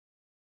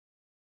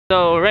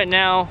So right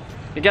now,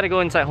 we gotta go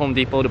inside Home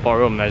Depot to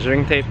borrow a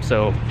measuring tape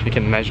so we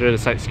can measure the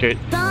side skirt.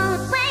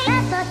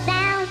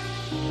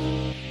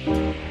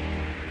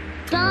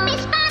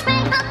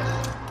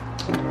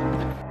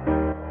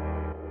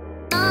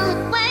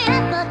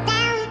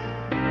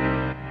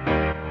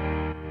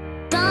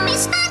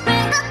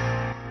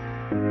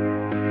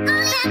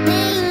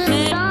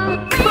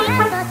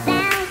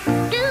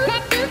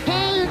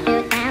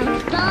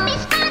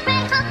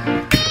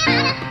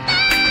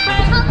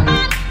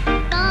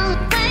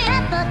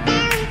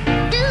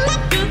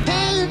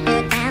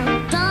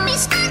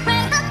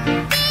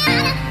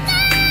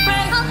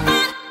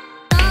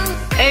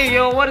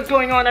 What is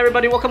going on,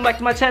 everybody? Welcome back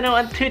to my channel,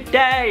 and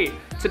today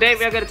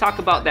we are going to talk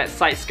about that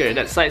side skirt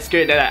that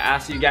I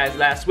asked you guys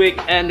last week,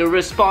 and the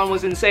response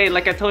was insane.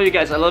 Like I told you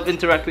guys, I love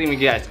interacting with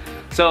you guys,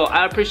 so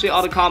I appreciate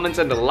all the comments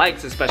and the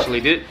likes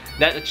especially, dude.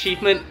 That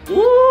achievement,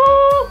 woo!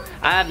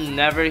 I have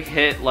never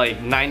hit like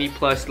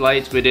 90+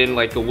 likes within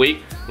like a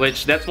week,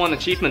 which that's one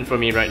achievement for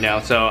me right now,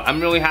 so I'm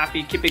really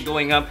happy. Keep it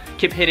going up,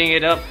 keep hitting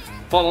it up.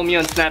 Follow me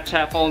on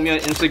Snapchat, follow me on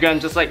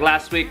Instagram, just like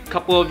last week. A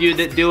couple of you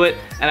did do it,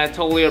 and I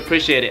totally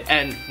appreciate it.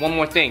 And one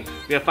more thing,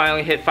 we have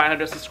finally hit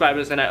 500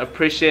 subscribers, and I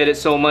appreciate it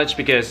so much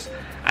because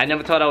I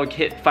never thought I would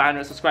hit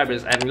 500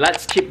 subscribers, and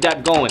let's keep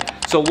that going.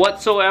 So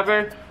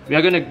whatsoever, we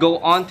are gonna go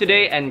on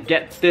today and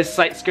get this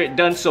side skirt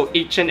done so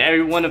each and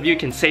every one of you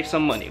can save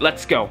some money.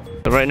 Let's go.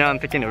 So right now I'm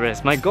taking a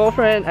risk. My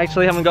girlfriend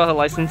actually haven't got her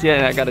license yet,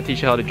 and I gotta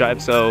teach her how to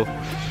drive, so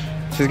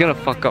she's gonna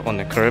fuck up on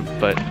the curb,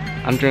 but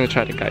I'm gonna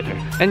try to guide her.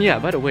 And yeah,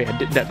 by the way, I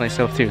did that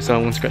myself too, so I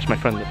won't scratch my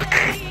front lip.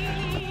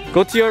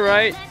 Go to your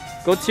right,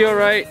 go to your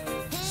right.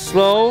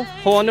 Slow,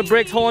 hold on the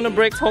brakes, hold on the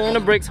brakes, hold on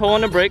the brakes, hold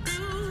on the brakes.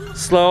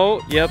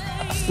 Slow, yep,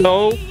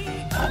 slow.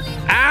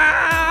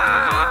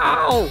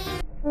 Ow!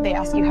 They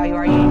ask you how you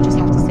are, you just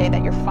have to say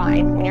that you're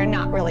fine when you're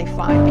not really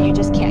fine, but you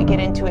just can't get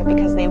into it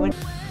because they would.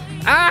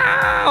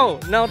 Ow!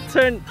 Now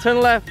turn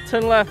left,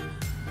 turn left.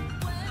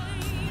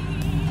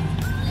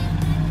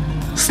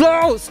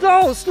 Slow,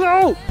 slow,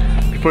 slow!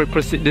 Before we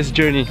proceed this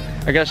journey,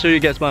 I gotta show you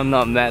guys why I'm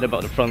not mad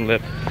about the front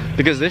lip.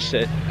 Because this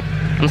shit,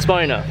 I'm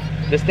smart enough.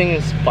 This thing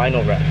is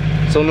vinyl wrap.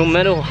 So no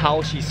matter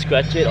how she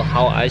scratch it or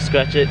how I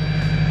scratch it,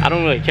 I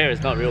don't really care,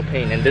 it's not real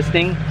pain. And this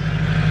thing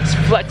is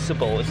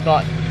flexible, it's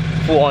not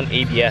full on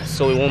ABS,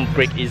 so it won't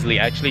break easily.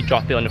 I actually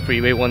dropped it on the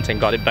freeway once and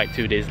got it back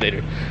 2 days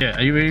later. Yeah,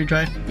 are you ready to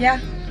drive? Yeah.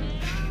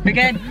 We're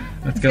good.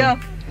 Let's go.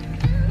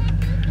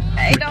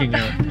 I'm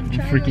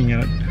freaking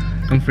out.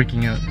 I'm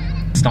freaking out.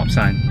 Stop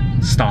sign.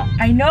 Stop.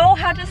 I know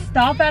how to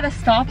stop at a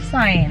stop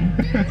sign.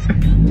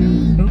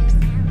 Oops.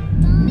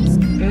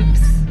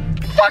 Oops.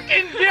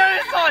 Fucking gear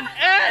is on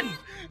N!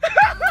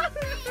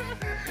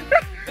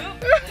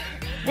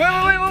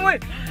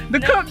 Wait. The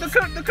curb.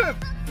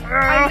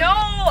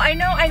 I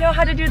know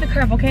how to do the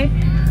curve, okay?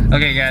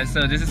 Okay guys,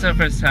 so this is her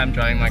first time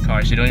driving my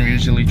car. She don't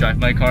usually drive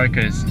my car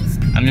because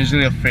I'm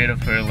usually afraid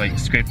of her like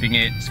scraping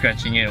it,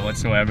 scratching it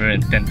whatsoever,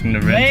 and denting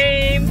the rims.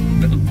 Lame.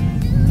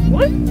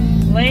 What?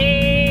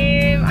 Lame.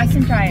 I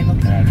can drive,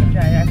 okay? I can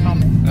drive, I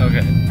promise.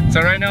 Okay.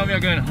 So right now we are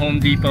going to Home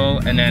Depot,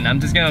 and then I'm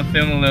just gonna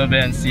film a little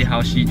bit and see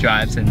how she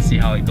drives and see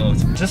how it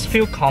goes. Just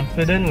feel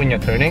confident when you're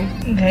turning.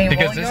 Okay,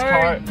 because this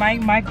car...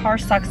 My car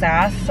sucks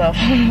ass, so...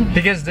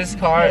 Because this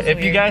car,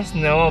 if you guys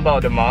know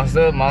about the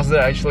Mazda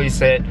actually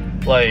said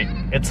like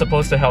it's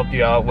supposed to help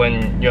you out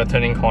when you're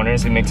turning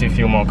corners. It makes you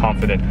feel more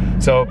confident.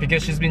 So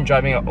because she's been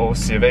driving an old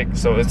Civic,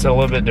 so it's a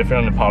little bit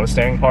different on the power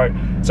steering part.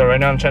 So right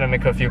now I'm trying to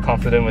make her feel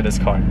confident with this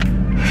car.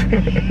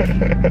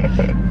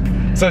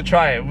 So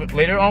try it.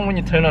 Later on when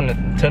you turn on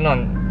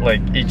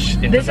like each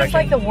intersection. This is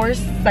like the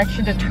worst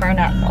section to turn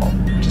at though.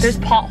 There's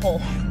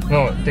potholes.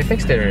 No, they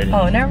fixed it already.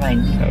 Oh, never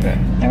mind. Okay.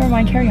 Never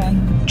mind, carry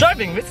on.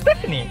 Driving with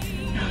Stephanie.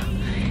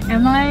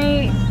 Am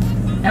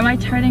I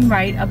turning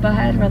right up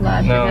ahead or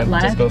left? No, is it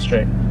left? Just go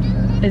straight.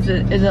 Is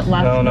it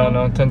left?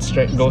 No, turn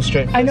straight. Go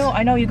straight. I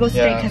know, you go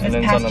straight because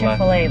it's past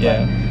Chick-fil-A, but...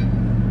 Yeah.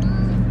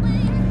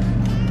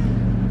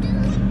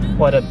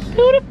 What a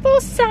beautiful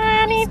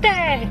sunny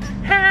day.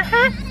 Ha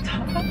ha.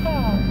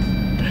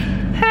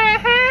 Ha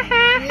ha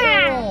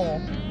ha.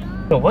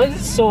 So what is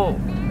it so...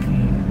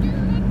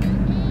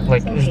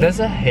 Like, is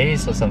there a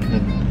haze or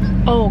something?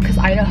 Oh, because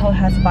Idaho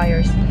has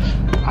fires.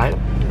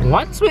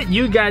 What's with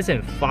you guys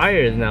and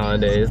fires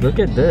nowadays? Look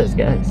at this,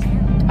 guys.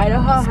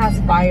 Idaho has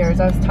fires.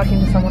 I was talking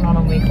to someone on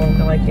a week ago and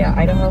they're like, yeah,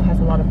 Idaho has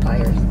a lot of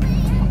fires.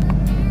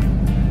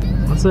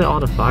 What's with all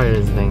the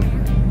fires thing?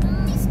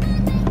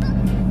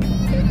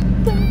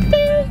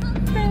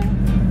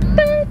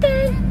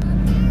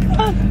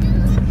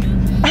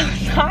 I'm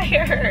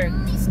tired.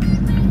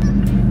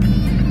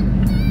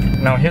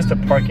 Now here's the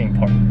parking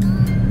part.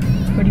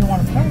 Where do you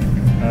want to park?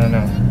 I don't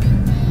know.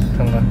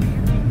 Come on.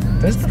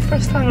 This is the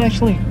first time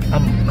actually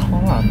I'm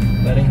calm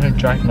letting her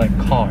drive my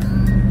car.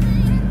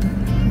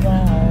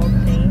 Well,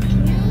 thank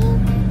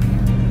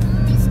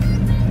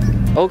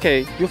you.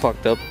 Okay, you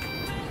fucked up.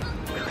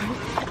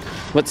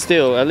 But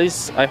still, at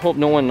least I hope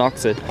no one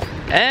knocks it.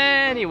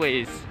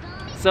 Anyways,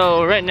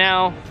 so right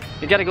now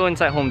we gotta go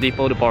inside Home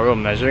Depot to borrow a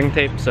measuring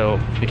tape so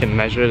we can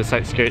measure the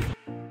side skirt.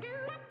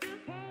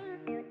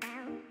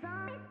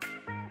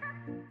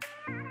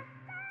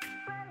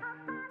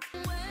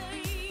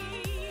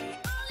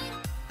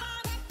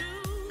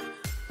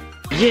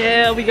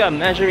 Yeah, we got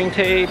measuring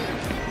tape.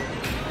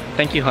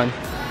 Thank you, hun.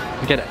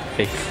 Look at that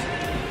face.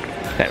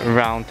 That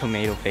round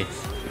tomato face.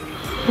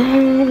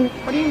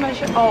 What are you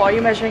measuring? Oh, are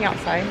you measuring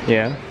outside?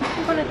 Yeah.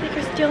 I'm gonna think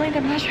you're stealing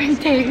the measuring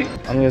tape.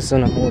 I'm just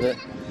gonna hold it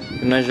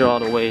and measure all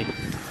the way.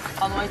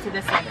 All the way to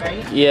this end,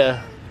 right?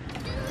 Yeah.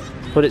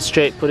 Put it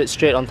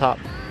straight on top.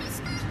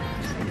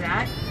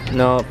 That?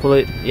 No, pull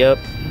it, yep.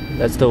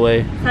 That's the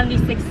way.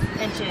 76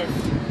 inches.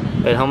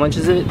 Wait, how much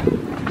is it?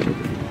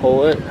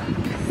 Hold it.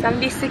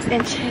 76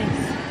 inches.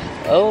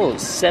 Oh,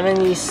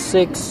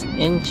 76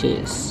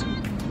 inches.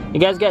 You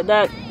guys get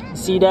that?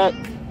 See that?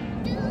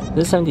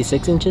 This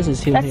 76 inches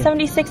is here. That's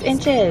 76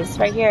 inches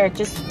right here.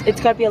 Just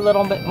it's gotta be a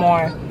little bit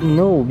more.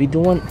 No, we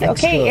don't want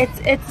extra. Okay,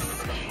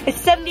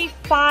 it's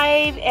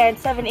 75 and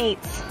 7/8.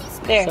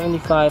 There.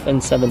 75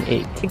 and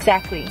 7/8.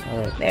 Exactly.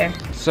 Alright. There.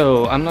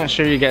 So I'm not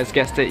sure you guys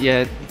guessed it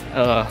yet.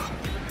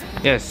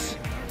 Yes,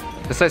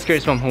 the side skirt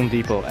is from Home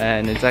Depot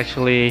and it's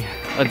actually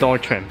a door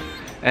trim.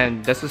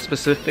 And that's a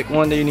specific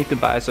one that you need to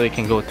buy so it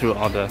can go through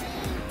all the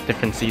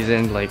different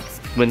seasons like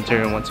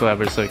winter and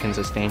whatsoever, so it can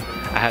sustain.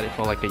 I had it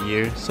for like a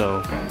year,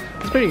 so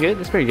it's pretty good.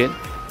 It's pretty good.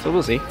 So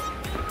we'll see.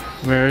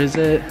 Where is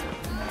it?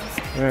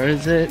 Where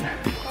is it?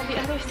 On the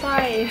other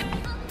side.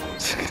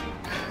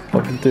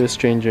 Talking to a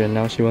stranger and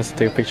now she wants to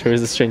take a picture of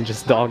the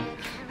stranger's dog.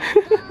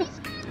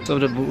 So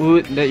the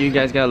boot that you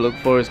guys gotta look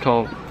for is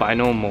called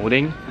vinyl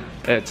molding.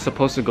 It's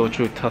supposed to go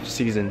through tough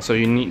seasons, so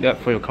you need that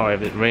for your car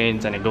if it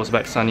rains and it goes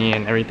back sunny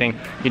and everything.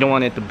 You don't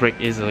want it to break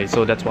easily,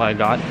 so that's what I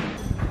got.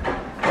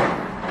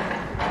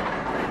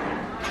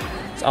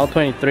 It's all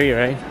 23,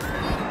 right?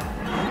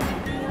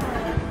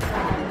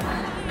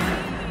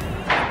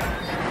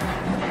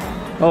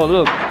 Oh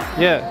look,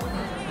 yeah,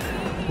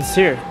 it's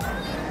here.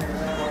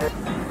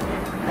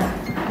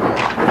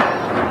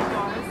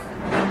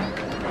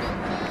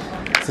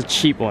 It's a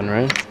cheap one,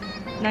 right?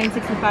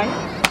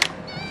 $9.65.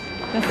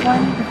 This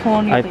one, the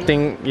Colonial. I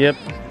think, yep,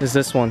 it's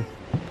this one.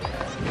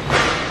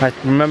 I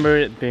remember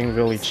it being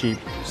really cheap,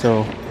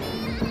 so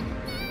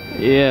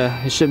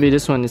yeah, it should be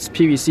this one. It's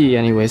PVC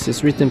anyways,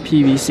 it's written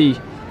PVC,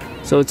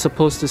 so it's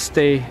supposed to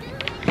stay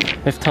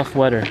with tough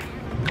weather.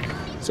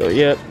 So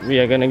yep, we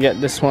are gonna get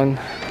this one.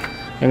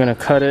 I'm gonna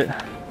cut it.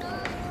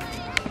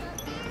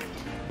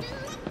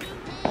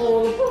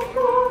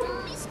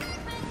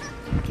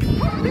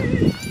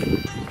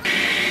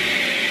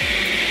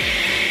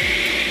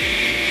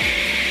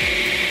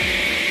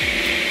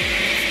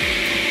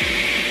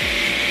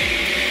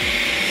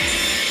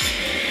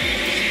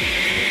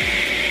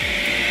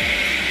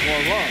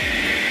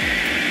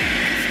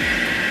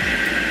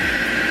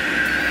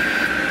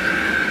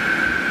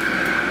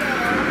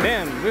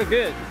 Damn, we're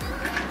good.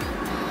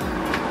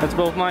 That's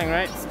both mine,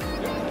 right?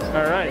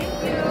 Alright.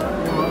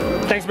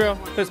 Thanks, bro.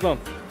 Fist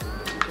bump.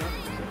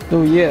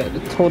 Oh yeah,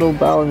 the total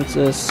balance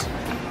is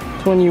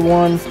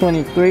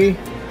 21.23.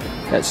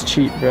 That's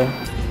cheap, bro.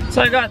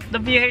 So I got the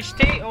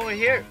VHT over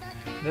here.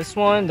 This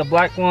one, the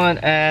black one,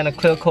 and a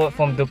clear coat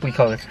from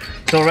Duplicolor.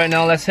 So right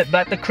now, let's hit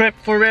back the crib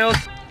for reals.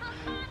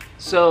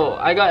 So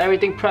I got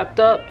everything prepped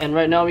up, and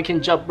right now we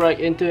can jump right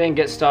into it and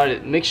get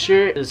started. Make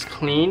sure it's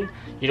clean.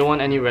 You don't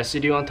want any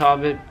residue on top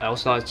of it,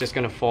 else not it's just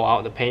gonna fall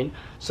out the paint.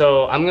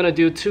 So I'm gonna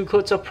do 2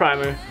 coats of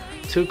primer,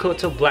 2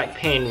 coats of black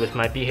paint with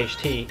my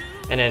BHT,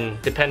 and then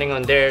depending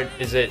on there,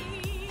 is it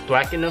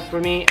black enough for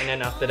me? And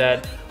then after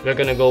that, we're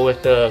gonna go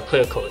with the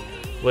clear coat,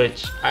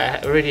 which I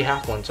already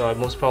have one, so I'm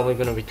most probably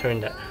gonna return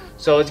that.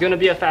 So it's gonna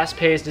be a fast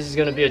pace. This is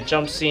gonna be a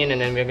jump scene,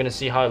 and then we're gonna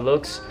see how it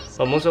looks.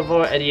 But most of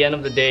all, at the end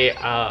of the day,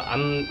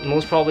 I'm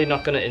most probably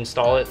not gonna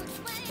install it.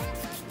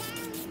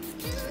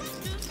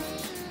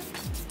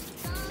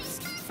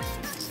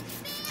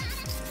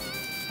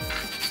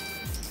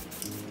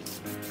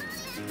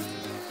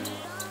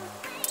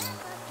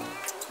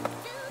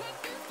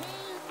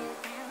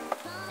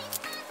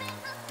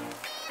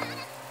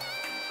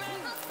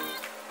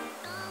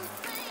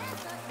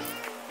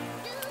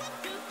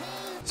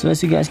 So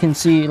as you guys can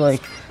see,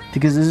 like,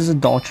 because this is a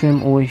doll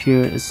trim over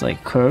here, it's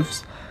like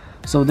curves.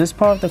 So this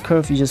part of the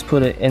curve, you just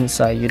put it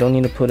inside. You don't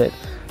need to put it,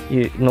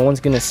 no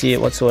one's gonna see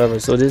it whatsoever.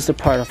 So this is the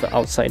part of the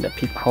outside that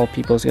how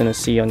people's gonna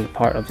see on the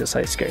part of the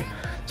side skirt.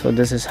 So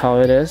this is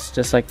how it is,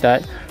 just like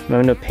that.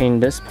 Remember to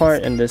paint this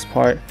part and this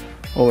part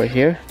over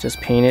here.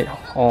 Just paint it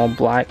all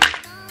black.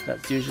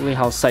 That's usually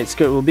how side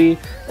skirt will be.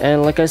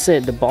 And like I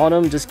said, the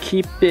bottom, just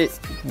keep it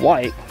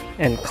white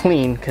and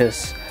clean,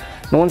 because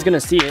no one's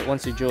gonna see it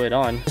once you drill it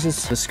on. This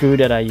is the screw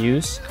that I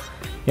use.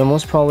 You're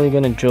most probably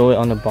gonna drill it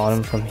on the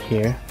bottom from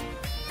here.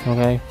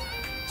 Okay,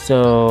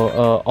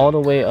 so all the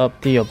way up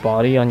to your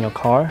body on your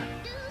car.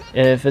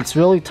 If it's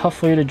really tough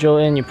for you to drill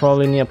in, you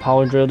probably need a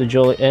power drill to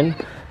drill it in.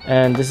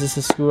 And this is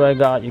the screw I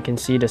got. You can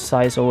see the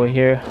size over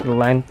here, the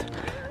length,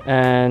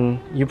 and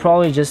you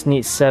probably just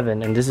need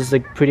 7. And this is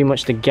like pretty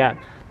much the gap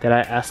that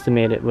I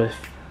estimated with.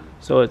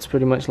 So it's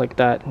pretty much like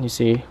that. You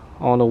see,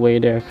 all the way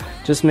there.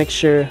 Just make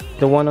sure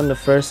the one on the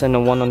first and the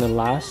one on the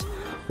last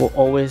will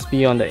always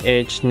be on the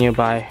edge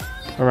nearby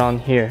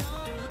around here,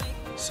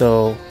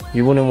 so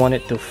you wouldn't want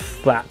it to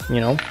flap, you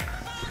know.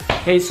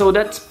 Okay, so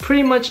that's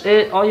pretty much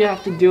it. All you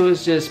have to do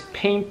is just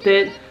paint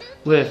it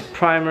with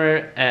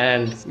primer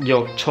and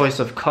your choice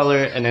of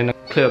color and then a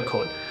clear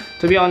coat.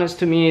 To be honest,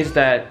 to me is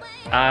that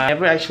I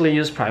never actually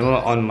used primer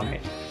on my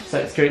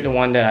side skirt, the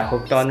one that I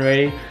hooked on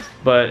already,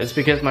 but it's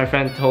because my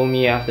friend told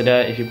me after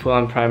that if you put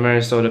on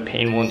primer so the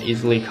paint won't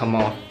easily come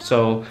off.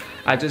 So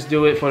I just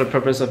do it for the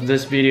purpose of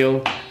this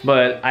video,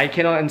 but I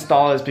cannot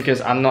install this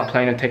because I'm not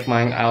planning to take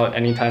mine out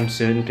anytime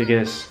soon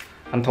because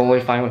I'm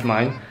totally fine with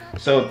mine.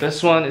 So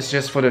this one is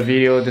just for the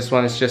video, this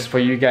one is just for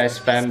you guys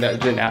spam that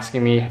have been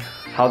asking me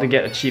how to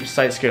get a cheap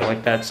side skirt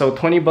like that. So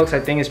 20 bucks I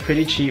think is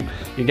pretty cheap.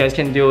 You guys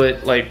can do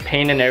it, like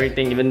paint and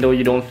everything, even though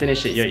you don't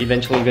finish it, you're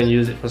eventually gonna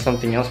use it for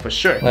something else for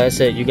sure. Like I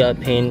said, you got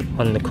paint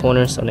on the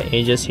corners, on the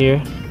edges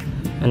here,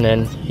 and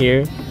then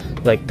here.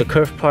 Like the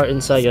curved part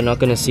inside, you're not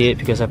gonna see it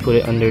because I put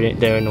it under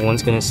it there, no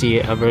one's gonna see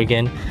it ever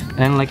again.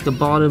 And like the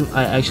bottom,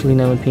 I actually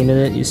never painted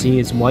it. You see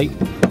it's white.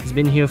 It's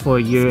been here for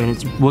a year and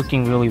it's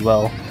working really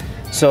well.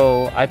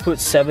 So I put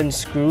 7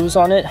 screws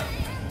on it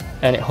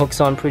and it hooks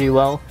on pretty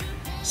well.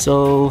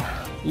 So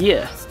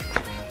yeah,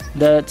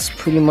 that's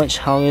pretty much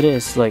how it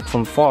is. Like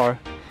from far,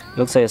 it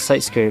looks like a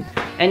side skirt.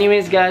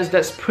 Anyways guys,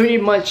 that's pretty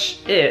much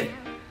it.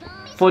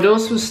 For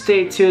those who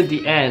stayed till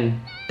the end,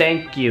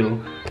 thank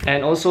you.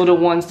 And also the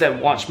ones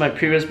that watched my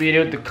previous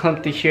video to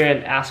come to here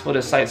and ask for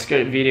the side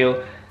skirt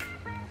video,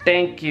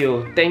 thank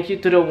you. Thank you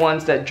to the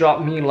ones that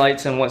dropped me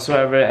likes and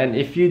whatsoever. And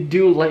if you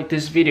do like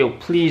this video,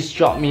 please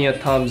drop me a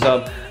thumbs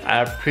up.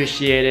 I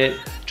appreciate it.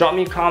 Drop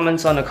me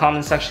comments on the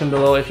comment section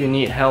below if you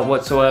need help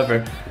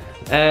whatsoever.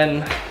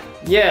 And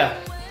yeah,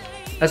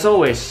 as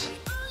always,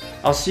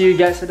 I'll see you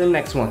guys at the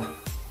next one.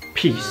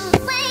 Peace.